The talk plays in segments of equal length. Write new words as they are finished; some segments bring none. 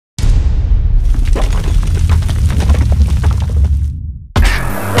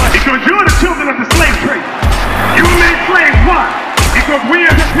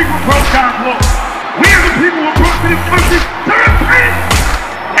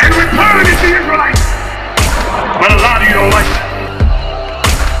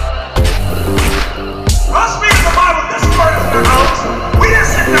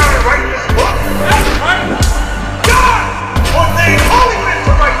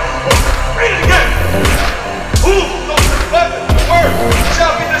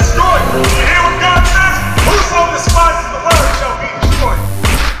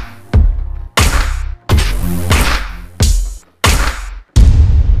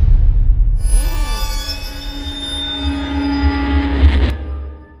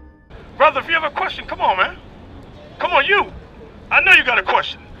brother, if you have a question, come on, man. Come on, you. I know you got a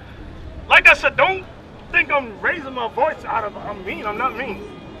question. Like I said, don't think I'm raising my voice out of, I'm mean. I'm not mean.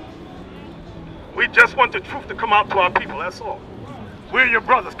 We just want the truth to come out to our people, that's all. We're your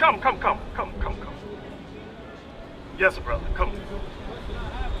brothers. Come. Yes, brother, come.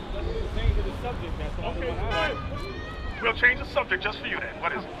 Okay, we'll change the subject just for you then.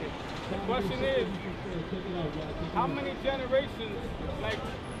 What is it? The question is, how many generations, like,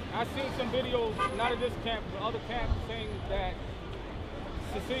 I've seen some videos, not of this camp, but other camps, saying that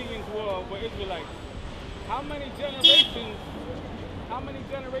Sicilians were Israelites. How many generations do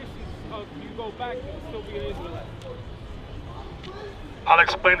you go back and still be an Israelite? I'll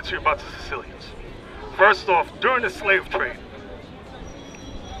explain it to you about the Sicilians. First off, during the slave trade,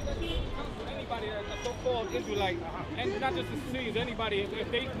 anybody that's a so-called Israelite, and not just the Sicilians, anybody,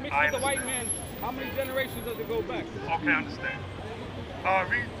 if they mix with the white man, how many generations does it go back? Okay, I understand.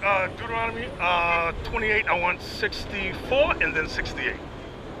 Read Deuteronomy 28, I want 64 and then 68.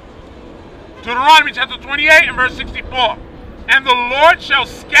 Deuteronomy chapter 28 and verse 64. And the Lord shall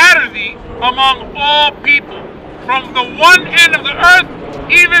scatter thee among all people, from the one end of the earth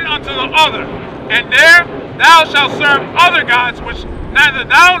even unto the other. And there thou shalt serve other gods, which neither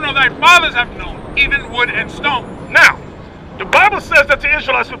thou nor thy fathers have known, even wood and stone. Now, the Bible says that the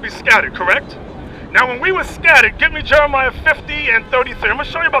Israelites would be scattered, correct? Now, when we were scattered, give me Jeremiah 50 and 33. I'm going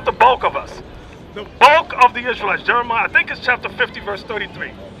to show you about the bulk of us. The bulk of the Israelites. Jeremiah, I think it's chapter 50, verse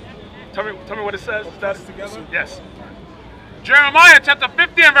 33. Tell me what it says. Is that together? Yes. Jeremiah chapter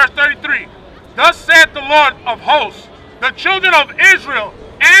 50 and verse 33. Thus saith the Lord of hosts, the children of Israel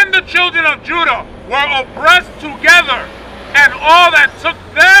and the children of Judah were oppressed together, and all that took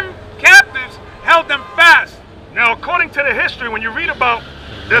them captives held them fast. Now, according to the history, when you read about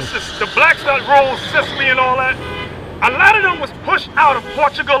this, is the blacks that ruled Sicily and all that, a lot of them was pushed out of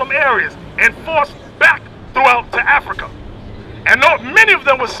Portugal areas and forced back throughout to Africa. And many of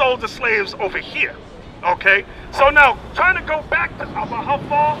them were sold to slaves over here. Okay? So now, trying to go back to about how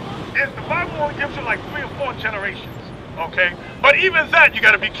far, is the Bible only gives you like 3 or 4 generations. Okay? But even that, you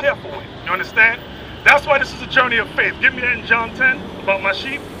got to be careful with. You understand? That's why this is a journey of faith. Give me that in John 10 about my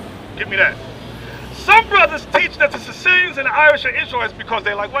sheep. Give me that. Some brothers teach that the Sicilians and the Irish are Israelites because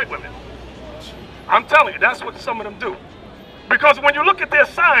they like white women. I'm telling you, that's what some of them do. Because when you look at their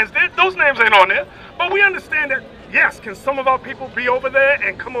signs, those names ain't on there. But we understand that, yes, can some of our people be over there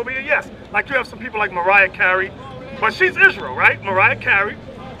and come over here? Yes. Like you have some people like Mariah Carey. But she's Israel, right? Mariah Carey.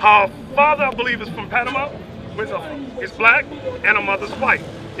 Her father, I believe, is from Panama. Where's her from? He's black and her mother's white.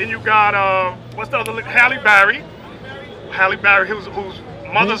 Then you got, what's the other? Halle Berry. Halle Berry, whose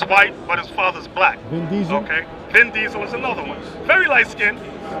mother's white, but his father's black. Vin Diesel. Okay. Vin Diesel is another one. Very light skinned.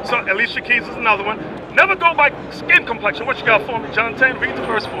 So Alicia Keys is another one. Never go by skin complexion. What you got for me? John 10, read the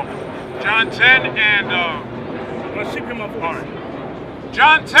verse for me. John 10 and let's sheep him up. All right.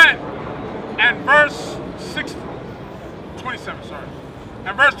 John 10 and verse 27, sorry.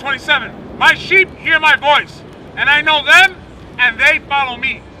 And verse 27. My sheep hear my voice, and I know them, and they follow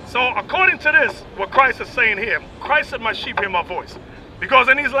me. So according to this, what Christ is saying here, Christ said, my sheep hear my voice. Because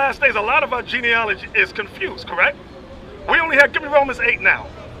in these last days, a lot of our genealogy is confused, correct? We only have, give me Romans 8 now.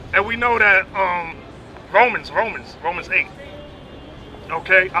 And we know that Romans 8.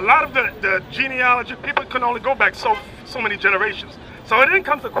 Okay, a lot of the genealogy, people can only go back so many generations. So it then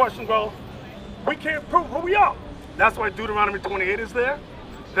comes the question, well, we can't prove who we are. That's why Deuteronomy 28 is there.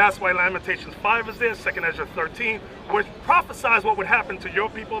 That's why Lamentations 5 is there, 2nd Ezra 13, which prophesies what would happen to your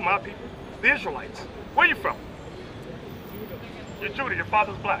people, my people, the Israelites. Where are you from? You're Judah, your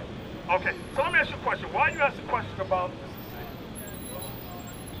father's black. Okay, so let me ask you a question. Why you ask a question about this?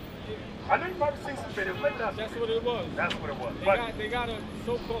 I know you've probably seen some videos. That's what it was. That's what it was. They got a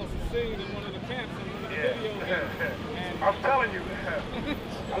so-called Sicilian in one of the camps in one of the videos. And I'm telling you,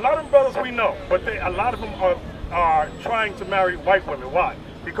 a lot of brothers we know, but a lot of them are trying to marry white women. Why?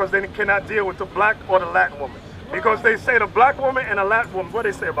 Because they cannot deal with the black or the Latin woman. Because they say the black woman and the Latin woman, what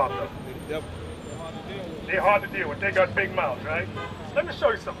do they say about them? Yep. They're hard to deal with. They got big mouths, right? Let me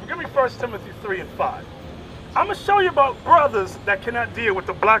show you something. Give me 1 Timothy 3 and 5. I'm going to show you about brothers that cannot deal with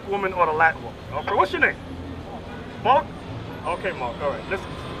the black woman or the Latin woman. Okay, what's your name? Mark? Okay, Mark, all right, listen.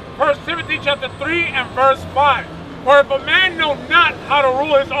 1 Timothy chapter 3 and verse 5. For if a man know not how to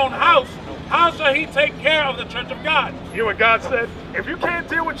rule his own house, how shall he take care of the church of God? You hear what God said? If you can't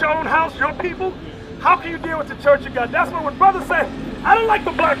deal with your own house, your people, how can you deal with the church of God? That's why when brothers say, I don't like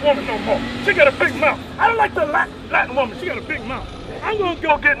the black woman no more. She got a big mouth. I don't like the Latin woman. She got a big mouth. I'm going to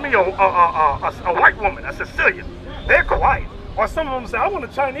go get me a white woman, a Sicilian. They're quiet. Or some of them say, I want a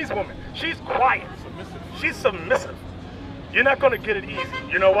Chinese woman. She's quiet. She's submissive. You're not going to get it easy.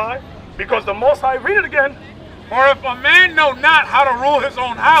 You know why? Because the Most High, read it again. For if a man know not how to rule his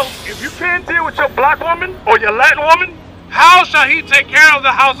own house, If you can't deal with your black woman or your Latin woman, how shall he take care of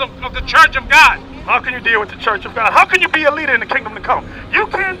the house of the church of God? how can you deal with the church of God? How can you be a leader in the kingdom to come? You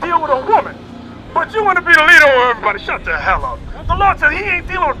can't deal with a woman, but you want to be the leader over everybody. Shut the hell up. The Lord said he ain't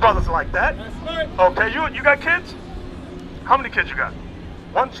dealing with brothers like that. Okay, you got kids? How many kids you got?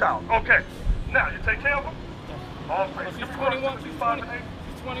 One child. Okay. Now, you take care of them? All praise. He's 21. He's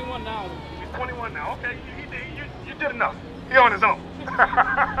 21 now. He's 21 now. Okay, you did enough. He on his own.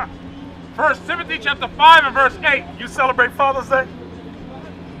 1 Timothy chapter 5 and verse 8. You celebrate Father's Day?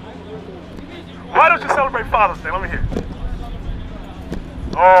 Why don't you celebrate Father's Day? Let me hear.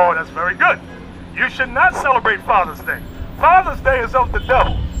 Oh, that's very good. You should not celebrate Father's Day. Father's Day is of the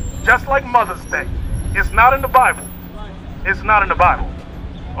devil, just like Mother's Day. It's not in the Bible. It's not in the Bible.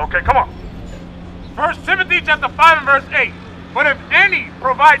 Okay, come on. 1 Timothy chapter 5 and verse 8. But if any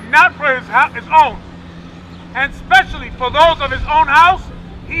provide not for his own, and especially for those of his own house,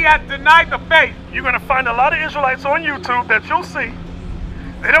 he hath denied the faith. You're going to find a lot of Israelites on YouTube that you'll see.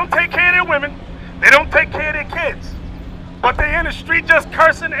 They don't take care of their women. They don't take care of their kids. But they in the street just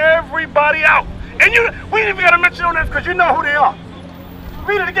cursing everybody out. And we ain't even got to mention on that because you know who they are.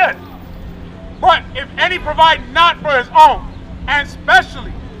 Read it again. But if any provide not for his own, and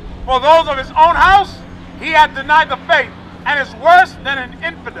especially for those of his own house, he hath denied the faith, and is worse than an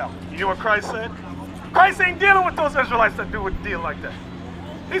infidel. You hear what Christ said? Christ ain't dealing with those Israelites that do a deal like that.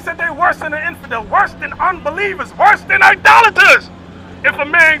 He said they're worse than an infidel, worse than unbelievers, worse than idolaters. If a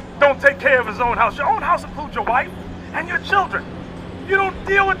man don't take care of his own house includes your wife and your children. You don't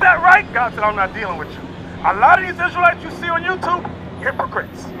deal with that right? God said, I'm not dealing with you. A lot of these Israelites you see on YouTube,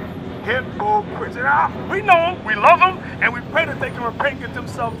 hypocrites. Hypocrites. And we know them, we love them, and we pray that they can repent and get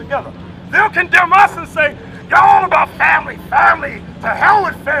themselves together. They'll condemn us and say, y'all all about family, family, to hell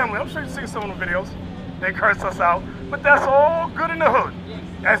with family. I'm sure you've seen some of the videos. They curse us out, but that's all good in the hood.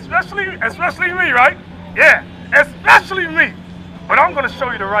 Especially me, right? Yeah, especially me. But I'm going to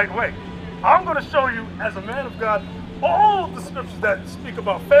show you the right way. I'm going to show you, as a man of God, all the scriptures that speak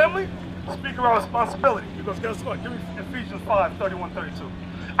about family, speak about responsibility. Because guess what? Give me Ephesians 5, 31, 32.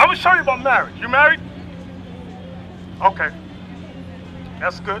 I'm going to show you about marriage. You married? Okay.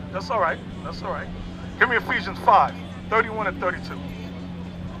 That's good. That's all right. That's all right. Give me Ephesians 5, 31 and 32.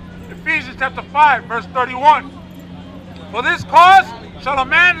 Ephesians chapter 5, verse 31. For this cause shall a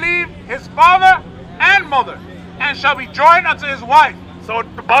man leave his father and mother, and shall be joined unto his wife. So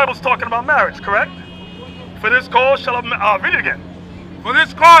the Bible's talking about marriage, correct? For this cause shall a man, read it again. For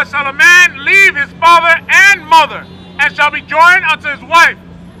this cause shall a man leave his father and mother, and shall be joined unto his wife.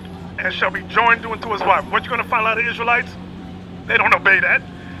 And shall be joined unto his wife. What you going to find out of Israelites? They don't obey that.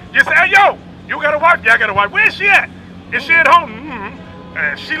 You say, hey, yo, you got a wife? Yeah, I got a wife. Where's she at? Is she at home? Mm-hmm.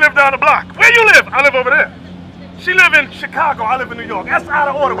 And she live down the block. Where you live? I live over there. She live in Chicago. I live in New York. That's out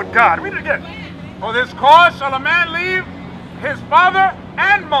of order with God. Read it again. For this cause shall a man leave his father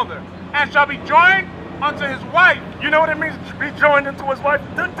and mother, and shall be joined unto his wife. You know what it means to be joined into his wife?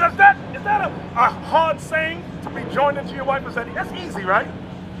 Is that a hard saying, to be joined into your wife? That's easy, right?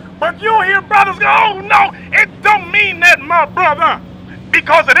 But you'll hear brothers go, oh no, it don't mean that, my brother.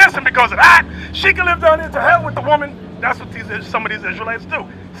 Because of this and because of that, she can live down here to hell with the woman. That's what some of these Israelites do.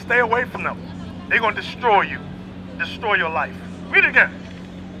 Stay away from them. They're going to destroy you, destroy your life. Read it again.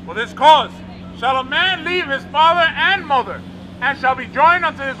 For this cause shall a man leave his father and mother, and shall be joined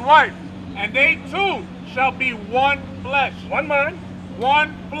unto his wife, and they two shall be one flesh. One mind.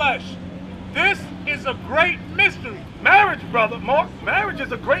 One flesh. This is a great mystery. Marriage, brother Mark, marriage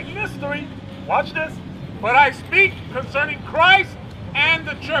is a great mystery. Watch this. But I speak concerning Christ and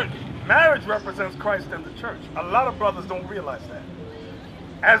the church. Marriage represents Christ and the church. A lot of brothers don't realize that.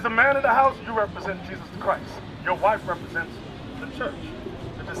 As the man of the house, you represent Jesus Christ. Your wife represents the church,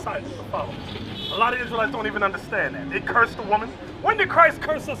 the disciples, the followers. A lot of Israelites don't even understand that. They curse the woman. When did Christ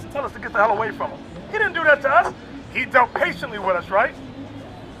curse us and tell us to get the hell away from him? He didn't do that to us. He dealt patiently with us, right?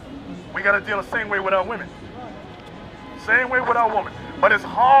 We got to deal the same way with our women. Same way with our woman. But it's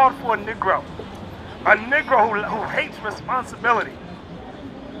hard for a Negro. A Negro who hates responsibility.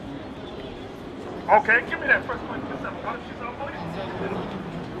 Okay, give me that 1 Corinthians 7. Why don't you tell me?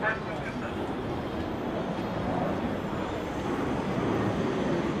 1 Corinthians 7.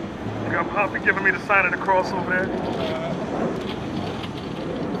 You got Poppy giving me the sign of the cross over there.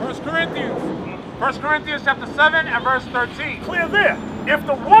 1 Corinthians chapter 7 and verse 13. Clear there. If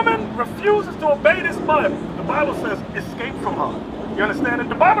the woman refuses to obey this Bible, the Bible says escape from her. You understand? And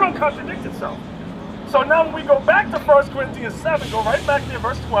the Bible don't contradict itself. So now when we go back to 1 Corinthians 7, go right back there,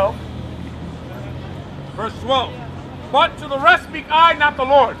 verse 12. Verse 12. But to the rest speak I, not the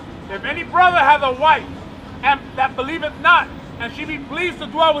Lord. If any brother hath a wife, and that believeth not, and she be pleased to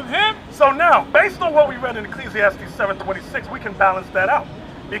dwell with him. So now, based on what we read in Ecclesiastes 7:26, we can balance that out.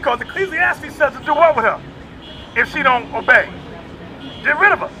 Because Ecclesiastes says to do what with her? If she don't obey. Get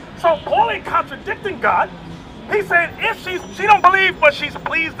rid of her. So Paul ain't contradicting God. He said if she don't believe, but she's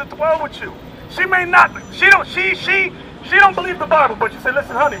pleased to dwell with you. She may not, she don't believe the Bible, but you say,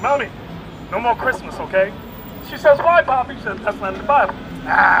 listen, honey, mommy, no more Christmas, okay? She says, why, Poppy? She says, that's not in the Bible.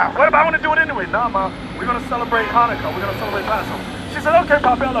 What if I want to do it anyway? Nah, Mom, we're going to celebrate Hanukkah. We're going to celebrate Passover. She said, okay,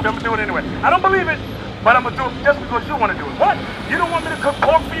 Poppy, I love you. I'm going to do it anyway. I don't believe it, but I'm going to do it just because you want to do it. What? You don't want me to cook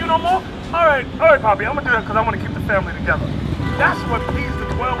pork for you no more? All right, Poppy, I'm going to do it because I want to keep the family together. That's what pleased to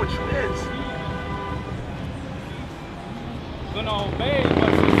dwell with you is. Gonna obey, but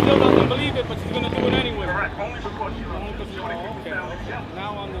she still doesn't believe it, but she's gonna do it anyway. Correct. Only because you want to keep the family together.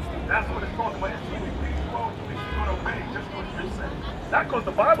 Now I understand. That's what it's talking about. She's going to obey just because you said it. Not because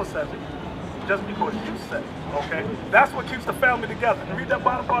the Bible says it, just because you said it. Okay? That's what keeps the family together. And read that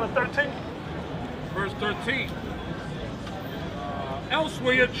bottom part of 13. Verse 13. Else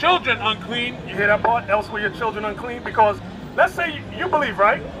were your children unclean. You hear that part? Else were your children unclean? Because let's say you believe,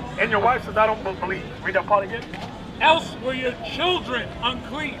 right? And your wife says, I don't believe. Read that part again. Else were your children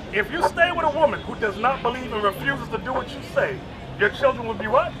unclean. If you stay with a woman who does not believe and refuses to do what you say, your children will be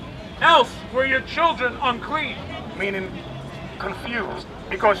what? Else were your children unclean. Meaning confused.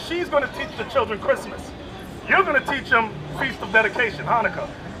 Because she's going to teach the children Christmas. You're going to teach them Feast of Dedication, Hanukkah.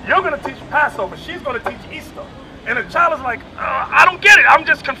 You're going to teach Passover. She's going to teach Easter. And the child is like, I don't get it. I'm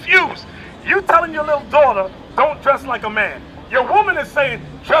just confused. You telling your little daughter, don't dress like a man. Your woman is saying,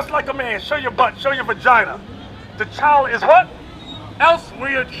 dress like a man. Show your butt. Show your vagina. The child is what? Else were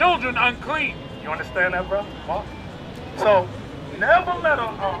your children unclean. You understand that, bro? What? So, never let a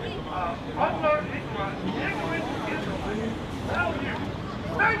unlearned, ignorant Israelite tell you,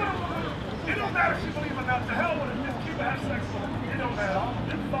 stay with a woman. It don't matter if she believes or not. To hell with it. Just keep her, have sex with her. It don't matter.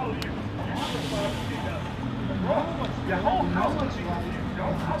 Just follow you. You just follow she does. Bro, your whole house will be confused. Your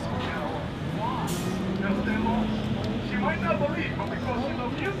whole house will be at all. You understand, Lord? She might not believe, but because she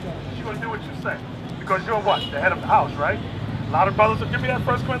loves you, she's going to do what you say. Because you're what? The head of the house, right? A lot of brothers, give me that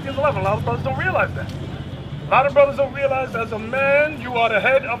 1 Corinthians 11. A lot of brothers don't realize that. A lot of brothers don't realize as a man, you are the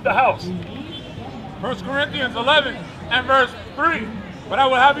head of the house. 1 Corinthians 11 and verse 3. But I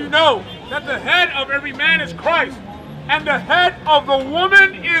will have you know that the head of every man is Christ, and the head of the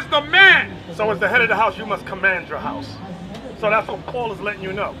woman is the man. So as the head of the house, you must command your house. So that's what Paul is letting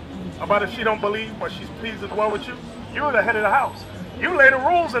you know. About if she don't believe, but she's pleased to dwell with you, you're the head of the house. You lay the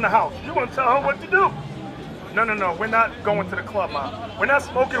rules in the house. You want to tell her what to do. No. We're not going to the club, Ma. We're not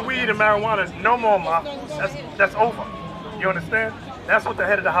smoking weed and marijuana no more, Ma. That's over. You understand? That's what the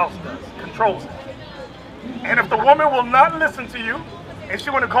head of the house does. Controls it. And if the woman will not listen to you, and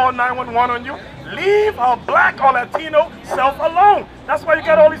she want to call 911 on you, leave her black or Latino self alone. That's why you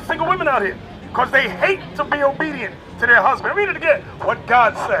got all these single women out here. Because they hate to be obedient to their husband. Read it again. What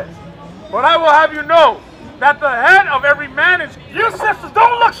God says. But I will have you know that the head of every man is... You sisters,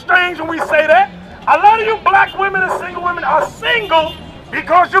 don't look strange when we say that. A lot of you black women and single women are single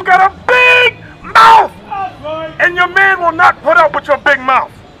because you got a big mouth. And your man will not put up with your big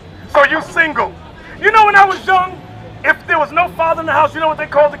mouth. So you single. You know when I was young, if there was no father in the house, you know what they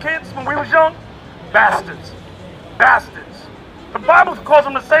called the kids when we was young? Bastards. Bastards. The Bible calls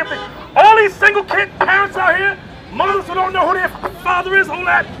them the same thing. All these single kid parents out here, mothers who don't know who their father is, all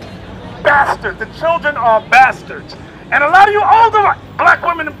that. Bastards. The children are bastards. And a lot of you older black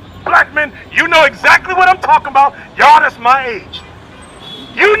women and black men, you know exactly what I'm talking about. Y'all that's my age.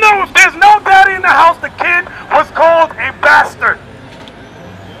 You know if there's no daddy in the house, the kid was called a bastard.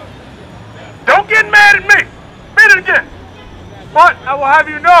 Don't get mad at me. Read it again. But I will have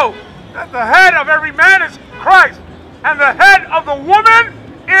you know that the head of every man is Christ, and the head of the woman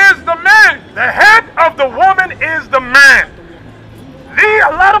is the man. The head of the woman is the man.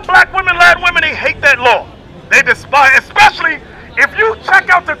 A lot of black women, Latin women, they hate that law. They despise, especially if you check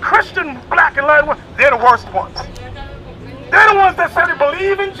out the Christian black and Latin women, they're the worst ones. They're the ones that say they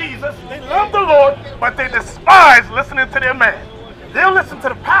believe in Jesus, they love the Lord, but they despise listening to their man. They'll listen to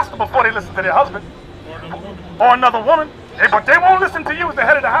the pastor before they listen to their husband or another woman, but they won't listen to you as the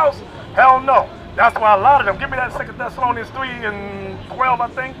head of the house. Hell no. That's why a lot of them, give me that 2 Thessalonians 3 and 12, I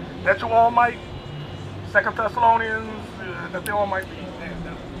think, that you all might, 2 Thessalonians, that they all might be.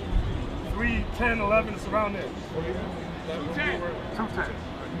 3, 10, 11, it's around there. 2:10.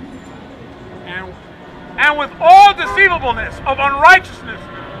 And with all deceivableness of unrighteousness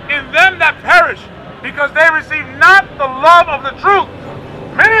in them that perish, because they receive not the love of the truth.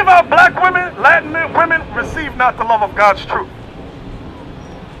 Many of our black women, Latin women, receive not the love of God's truth.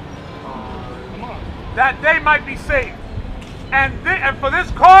 that they might be saved. And for this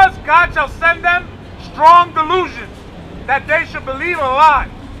cause God shall send them strong delusions, that they should believe a lie.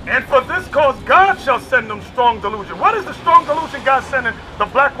 And for this cause God shall send them strong delusion. What is the strong delusion God's sending the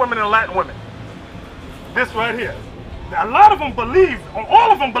black women and Latin women? This right here. Now, a lot of them believe, or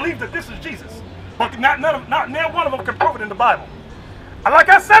all of them believe that this is Jesus. But not one of them can prove it in the Bible. And like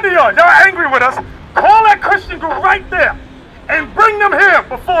I said to y'all angry with us, call that Christian group right there and bring them here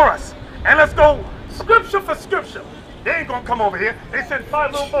before us. And let's go scripture for scripture. They ain't gonna come over here. They sent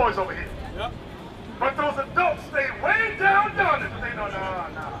 5 little boys over here. Yep. But those adults stay way down yonder. They know,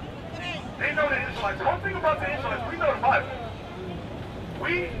 nah. They know the Israelites. One thing about the Israelites, we know the Bible.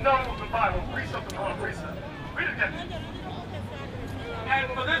 We know the Bible, precept upon precept. Read it again.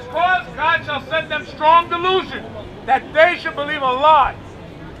 And for this cause God shall send them strong delusion, that they should believe a lie,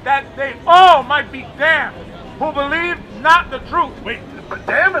 that they all might be damned, who believe not the truth. Wait, but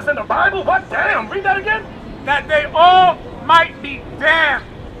damn is in the Bible? What damn? Read that again. That they all might be damned,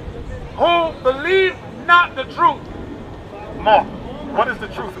 who believe not the truth. Mark, what is the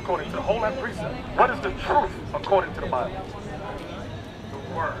truth according to the whole and precept? What is the truth according to the Bible?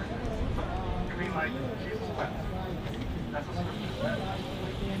 The Word. You mean like Jesus Christ? That's a scripture.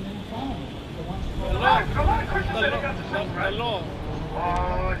 A lot of Christians say they got the truth, right? The law.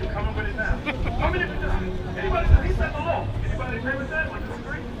 Oh, you're coming with it now. How many people anybody said he said the law? Anybody agree with that or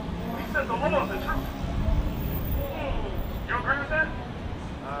disagree? He said the law is the truth. You agree with that?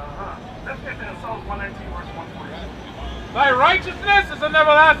 Let's get to Psalms 119, verse 140. Thy righteousness is an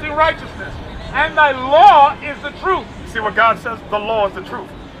everlasting righteousness, and thy law is the truth. See what God says? The law is the truth.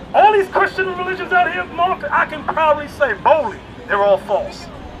 All these Christian religions out here, Mark, I can proudly say boldly, they're all false.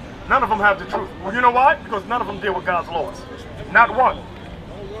 None of them have the truth. Well, you know why? Because none of them deal with God's laws. Not one.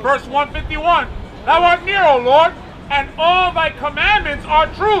 Verse 151, thou art near, O Lord, and all thy commandments are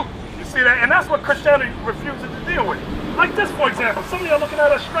truth. You see that? And that's what Christianity refuses to deal with. Like this, for example. Some of you are looking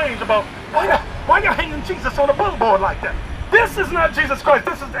at us strange about, why you hanging Jesus on a billboard like that? This is not Jesus Christ.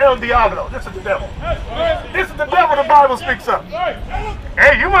 This is El Diablo. This is the devil. This is the devil the Bible speaks of.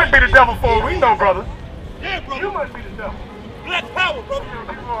 Hey, you might be the devil for all we know, brother. Yeah, brother. You might be the devil. Black power, brother.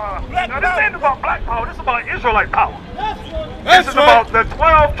 Now, this ain't about black power. This is about Israelite power. That's This is about the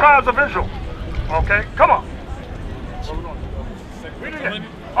 12 tribes of Israel. Okay? Come on. Read it again.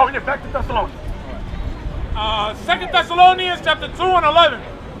 Oh, yeah, back to Thessalonians. 2 Thessalonians chapter 2 and 11.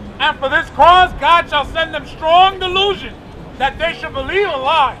 And for this cause God shall send them strong delusion, that they should believe a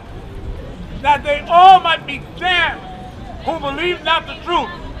lie, that they all might be damned, who believe not the truth,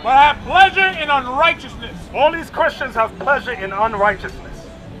 but have pleasure in unrighteousness. All these Christians have pleasure in unrighteousness.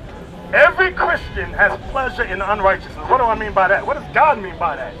 Every Christian has pleasure in unrighteousness. What do I mean by that? What does God mean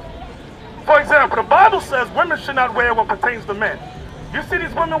by that? For example, the Bible says women should not wear what pertains to men. You see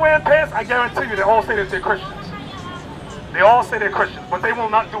these women wearing pants? I guarantee you they all say that they're Christians. They all say they're Christians, but they will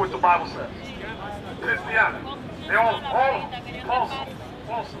not do what the Bible says. Christianity. They all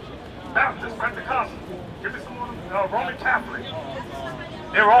false. Baptist, Pentecostal. Give me some more, Roman Catholic.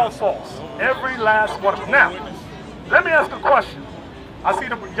 They're all false. Every last one of them. Now, let me ask a question. I see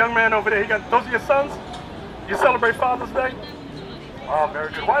the young man over there. Those are your sons? You celebrate Father's Day? Oh,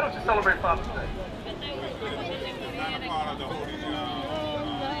 very good. Why don't you celebrate Father's Day?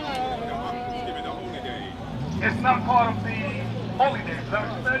 It's not part of the holy days. Is that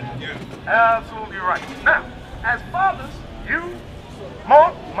what you said? Yeah. Absolutely right. Now, as fathers, you,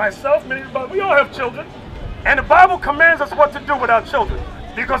 Mark, myself, many of us, we all have children. And the Bible commands us what to do with our children.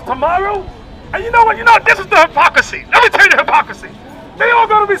 Because tomorrow, and you know what? This is the hypocrisy. Let me tell you the hypocrisy. They all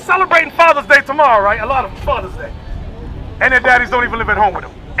going to be celebrating Father's Day tomorrow, right? A lot of them, Father's Day. And their daddies don't even live at home with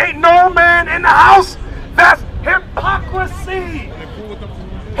them. Ain't no man in the house. That's hypocrisy.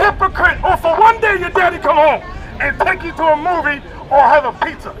 Hypocrite. Or for one day your daddy come home and take you to a movie or have a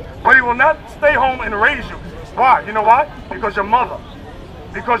pizza. But he will not stay home and raise you. Why? You know why? Because your mother.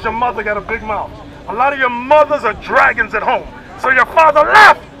 Because your mother got a big mouth. A lot of your mothers are dragons at home. So your father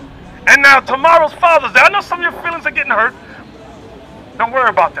left. And now tomorrow's Father's Day. I know some of your feelings are getting hurt. Don't worry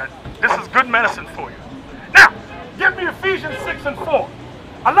about that. This is good medicine for you. Now, give me Ephesians 6 and 4.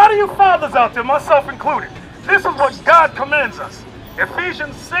 A lot of you fathers out there, myself included, this is what God commands us.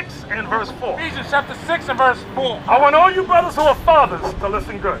 Ephesians 6 and verse 4. Ephesians chapter 6 and verse 4. I want all you brothers who are fathers to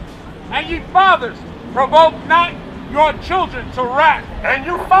listen good. And ye fathers, provoke not your children to wrath. And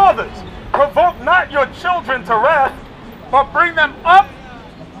you fathers, provoke not your children to wrath, but bring them up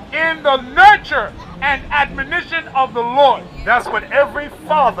in the nurture and admonition of the Lord. That's what every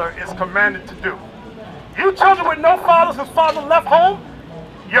father is commanded to do. You children with no fathers whose father left home,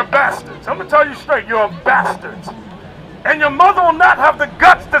 you're bastards. I'm going to tell you straight, you're bastards. And your mother will not have the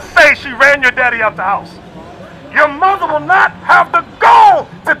guts to say she ran your daddy out the house. Your mother will not have the gall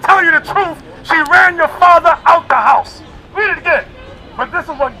to tell you the truth. She ran your father out the house. Read it again. But this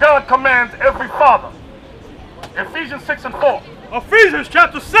is what God commands every father. Ephesians 6 and 4. Ephesians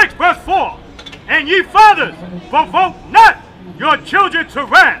chapter 6, verse 4. And ye fathers, provoke not your children to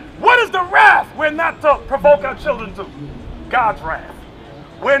wrath. What is the wrath we're not to provoke our children to? God's wrath.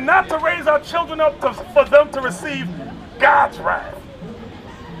 We're not to raise our children up for them to receive God's wrath.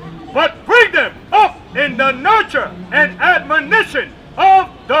 But bring them up in the nurture and admonition of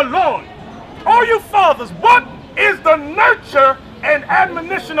the Lord. All you fathers, what is the nurture and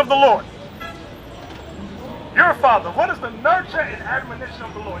admonition of the Lord? You're a father. What is the nurture and admonition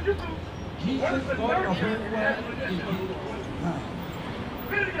of the Lord? You too. What is the nurture and admonition of the Lord?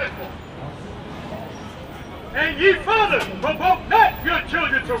 Read it again. And ye fathers, provoke not your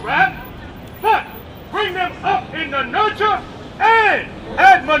children to wrath, but bring them up in the nurture and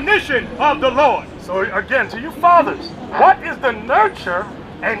admonition of the Lord. So again, to you fathers, what is the nurture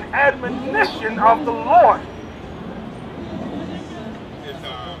and admonition of the Lord?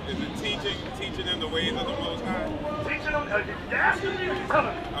 Is it teaching them the ways of the Most High? Teaching them? You're asking me or you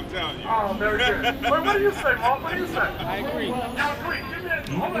telling me? I'm telling you. Oh, very good. Wait, what do you say, Mark? What do you say? I agree. You agree? Give me that.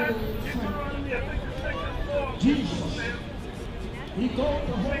 Hold on. Get Deuteronomy, I think it's 6 and 4. Jesus. He called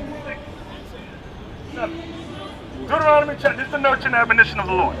the whole world. Deuteronomy chapter, this is the nurture and admonition of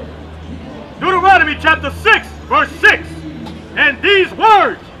the Lord. Deuteronomy chapter 6, verse 6. And these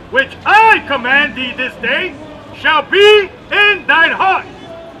words which I command thee this day shall be in thine heart,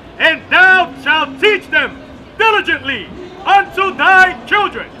 and thou shalt teach them diligently unto thy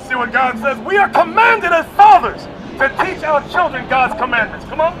children. See what God says? We are commanded as fathers to teach our children God's commandments.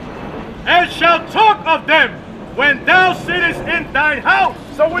 Come on. And shalt talk of them when thou sittest in thine house.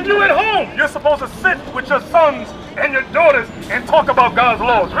 So when you're at home, you're supposed to sit with your sons and your daughters and talk about God's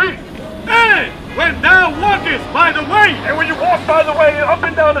laws. Read. And when thou walkest by the way, And when you walk by the way up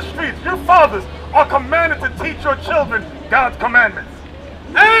and down the streets, you fathers are commanded to teach your children God's commandments.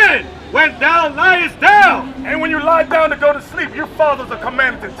 and when thou liest down, And when you lie down to go to sleep, you fathers are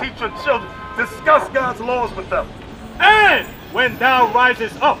commanded to teach your children, discuss God's laws with them. and when thou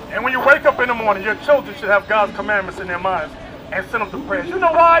risest up. And when you wake up in the morning, your children should have God's commandments in their minds and send them to prayers. You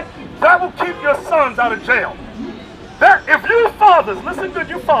know why? That will keep your sons out of jail. That if you fathers, listen good,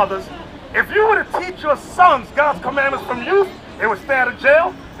 you fathers, if you were to teach your sons God's commandments from youth, they would stay out of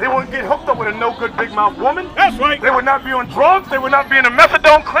jail. They wouldn't get hooked up with a no-good big mouth woman. That's right. They would not be on drugs. They would not be in a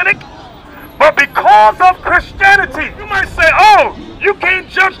methadone clinic. But because of Christianity, you might say, oh, you can't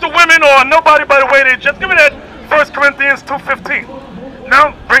judge the women or nobody by the way they judge. Give me that 1 Corinthians 2:15. Now,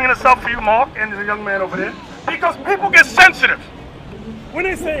 I'm bringing this up for you, Mark, and the young man over there, because people get sensitive. When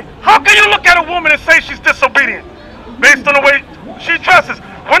they say, how can you look at a woman and say she's disobedient based on the way she dresses?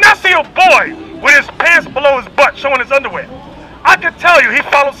 When I see a boy with his pants below his butt showing his underwear, I can tell you he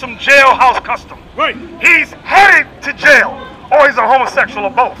followed some jailhouse custom. Right. He's headed to jail, or he's a homosexual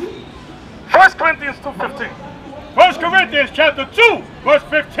or both. 1 Corinthians 2:15. 1 Corinthians chapter 2, verse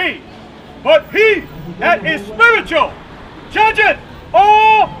 15. But he that is spiritual judgeth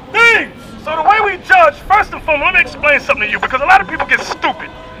all things. So the way we judge, first and foremost, let me explain something to you, because a lot of people get stupid.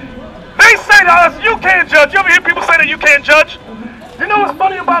 They say to us, you can't judge. You ever hear people say that you can't judge? You know what's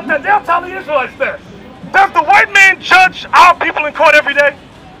funny about that? They'll tell the Israelites that. Does the white man judge our people in court every day?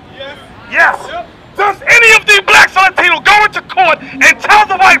 Yes. Yes. Yep. Does any of the blacks or Latinos go into court and tell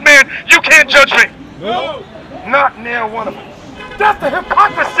the white man, you can't judge me? No. Not near one of them. That's the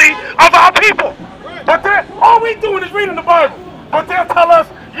hypocrisy of our people. But all we doing is reading the Bible. But they'll tell us,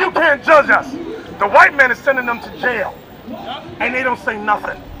 you can't judge us. The white man is sending them to jail. And they don't say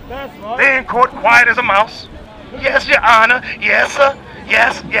nothing. That's right. They in court quiet as a mouse. Yes, Your Honor. Yes, sir.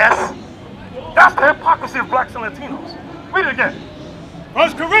 Yes, yes. That's the hypocrisy of blacks and Latinos. Read it again.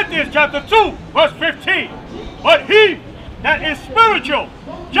 1 Corinthians chapter 2, verse 15. But he that is spiritual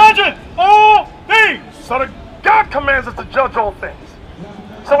judgeth all things. So God commands us to judge all things.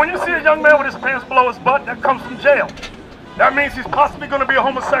 So when you see a young man with his pants below his butt, that comes from jail. That means he's possibly going to be a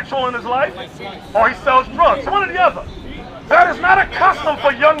homosexual in his life, or he sells drugs, one or the other. That is not a custom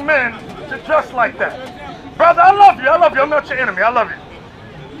for young men to dress like that. Brother, I love you. I love you. I'm not your enemy. I love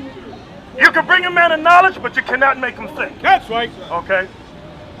you. You can bring a man of knowledge, but you cannot make him think. That's right. Okay?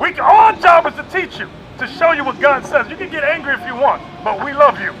 Our job is to teach you, to show you what God says. You can get angry if you want, but we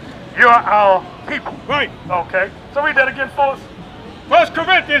love you. You're our people. Right. Okay? So read that again for us. 1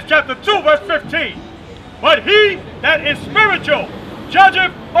 Corinthians chapter 2, verse 15. But he that is spiritual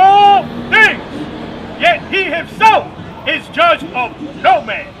judgeth all things, yet he himself is judged of no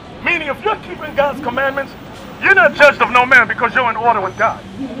man. Meaning, if you're keeping God's commandments, You're not judged of no man because you're in order with God.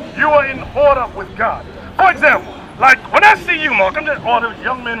 You are in order with God. For example, like when I see you, Mark, I'm just order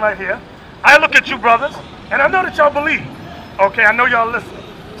young men right here. I look at you, brothers, and I know that y'all believe. Okay, I know y'all listen.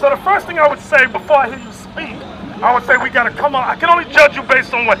 So the first thing I would say before I hear you speak, I would say we got to come on. I can only judge you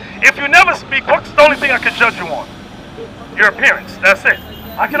based on what? If you never speak, what's the only thing I can judge you on? Your appearance. That's it.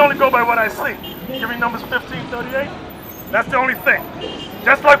 I can only go by what I see. Give me Numbers 15:38. That's the only thing.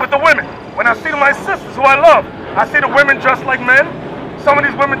 Just like with the women. When I see my sisters who I love, I see the women dressed like men. Some of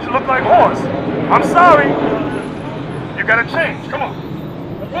these women look like whores. I'm sorry. You got to change. Come on.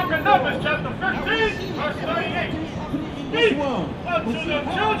 The book of Numbers, chapter 15, verse 38. Speak unto the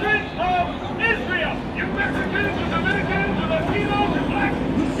children of Israel. You Mexicans, you Dominicans, you Latinos, you blacks,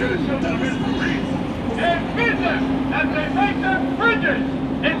 you're the children of Israel. And bid them that they make them fringes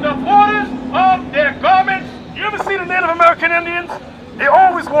in the borders of their garments. You ever see the Native American Indians? They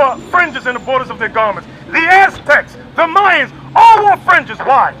always wore fringes in the borders of their garments. The Aztecs, the Mayans, all wore fringes.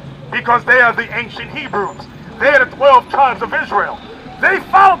 Why? Because they are the ancient Hebrews. They are the 12 tribes of Israel. They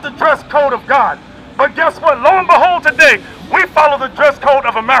followed the dress code of God. But guess what? Lo and behold, today, we follow the dress code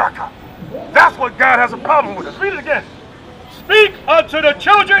of America. That's what God has a problem with us. Read it again. Speak unto the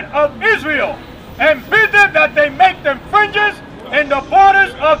children of Israel, and bid them that they make them fringes in the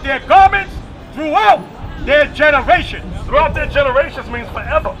borders of their garments throughout their generations. Throughout their generations means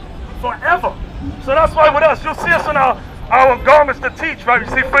forever. Forever. So that's why with us, you'll see us in our garments to teach, right? You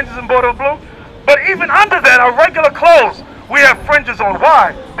see fringes in border blue. But even under that, our regular clothes, we have fringes on.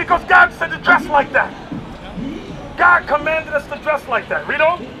 Why? Because God said to dress like that. God commanded us to dress like that. Read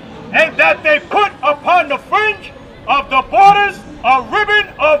on. And that they put upon the fringe of the borders a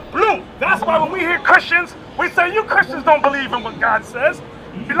ribbon of blue. That's why when we hear Christians, we say, you Christians don't believe in what God says.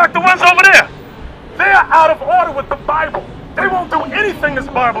 Be like the ones over there. They're out of order with the Bible. They won't do anything this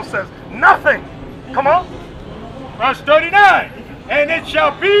Bible says. Nothing. Come on. Verse 39. And it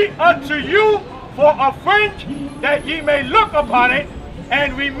shall be unto you for a fringe, that ye may look upon it,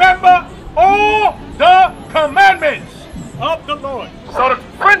 and remember all the commandments of the Lord. So the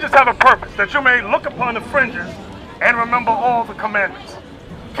fringes have a purpose, that you may look upon the fringes and remember all the commandments.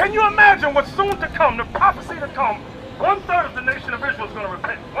 Can you imagine what's soon to come, the prophecy to come? 1/3 of the nation of Israel is going to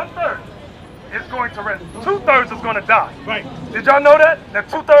repent. 1/3 is going to repent. 2/3 is going to die. Right. Did y'all know that? That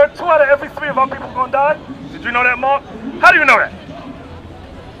 2/3, 2 out of every 3 of our people are going to die? Did you know that, Mark? How do you know that?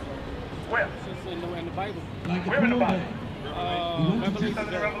 Where? In the Bible. Where in the Bible?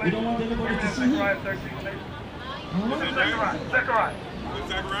 Revelation. Zechariah 13. Was it Zechariah?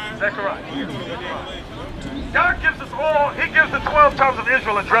 Zechariah. God gives us all, he gives the 12 tribes of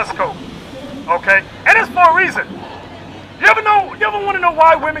Israel a dress code. Okay? And it's for a reason. You ever want to know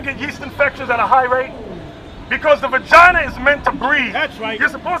why women get yeast infections at a high rate? Because the vagina is meant to breathe. That's right. You're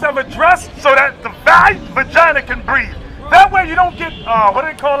supposed to have a dress so that the vagina can breathe. That way you don't get, what do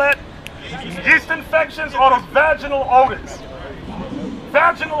they call that? Yeast infections or those vaginal odors.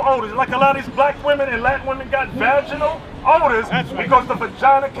 Vaginal odors. Like a lot of these black women and Latin women got vaginal odors. That's right. Because the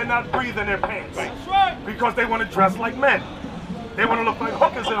vagina cannot breathe in their pants. That's right. Because they want to dress like men. They want to look like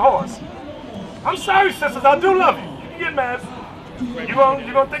hookers and whores. I'm sorry, sisters, I do love you. You can get mad. You're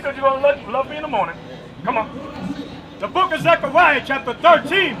gonna think that you're gonna love me in the morning. Come on. The book of Zechariah, chapter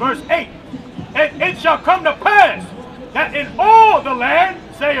 13, verse 8. And it shall come to pass that in all the land,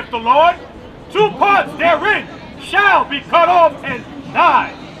 saith the Lord, 2 parts therein shall be cut off and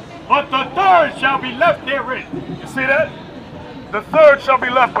die, but the third shall be left therein. You see that? The third shall be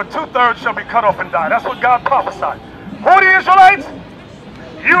left, but 2/3 shall be cut off and die. That's what God prophesied. Who are the Israelites?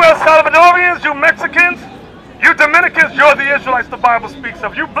 You El Salvadorians, you Mexicans, you Dominicans, you're the Israelites the Bible speaks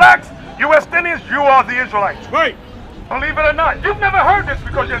of. You blacks, you West Indians, you are the Israelites. Right. Believe it or not. You've never heard this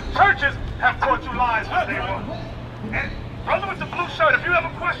because your churches have taught you lies from day one. And brother with the blue shirt, if you have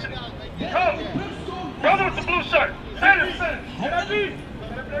a question, come. Brother with the blue shirt, say this, say this.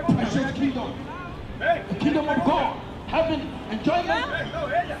 I said kingdom. The kingdom of God. Having enjoyment.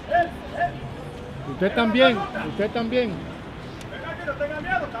 Usted también, usted también.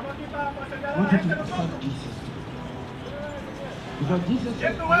 Because Jesus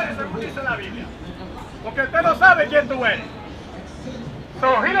 ¿Quién tú eres? Según dice la Biblia. Porque usted no sabe quién tú eres.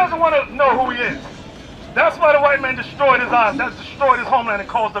 So he doesn't want to know who he is. That's why the white man destroyed his eyes. That's destroyed his homeland and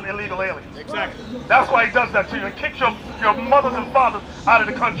calls them illegal aliens. Exactly. That's why he does that to you and kicks your mothers and fathers out of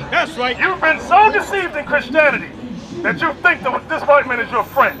the country. That's right. You've been so deceived in Christianity that you think that this white man is your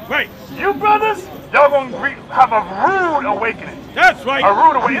friend. Right. You brothers, y'all going to have a rude awakening. That's right. A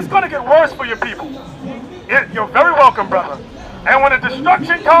rude awakening. It's going to get worse for your people. You're very welcome, brother. And when the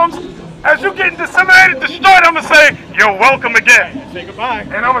destruction comes, as you getting disseminated, destroyed, I'm going to say, you're welcome again. Say goodbye.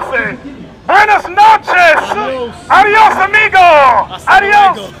 And I'm going to say, buenas noches. Adios, amigo.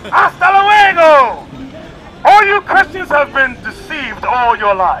 Adios. Hasta luego. All you Christians have been deceived all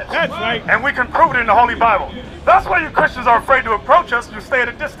your lives. That's right. And we can prove it in the Holy Bible. That's why you Christians are afraid to approach us. You stay at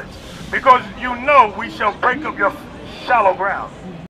a distance. Because you know we shall break up your shallow ground.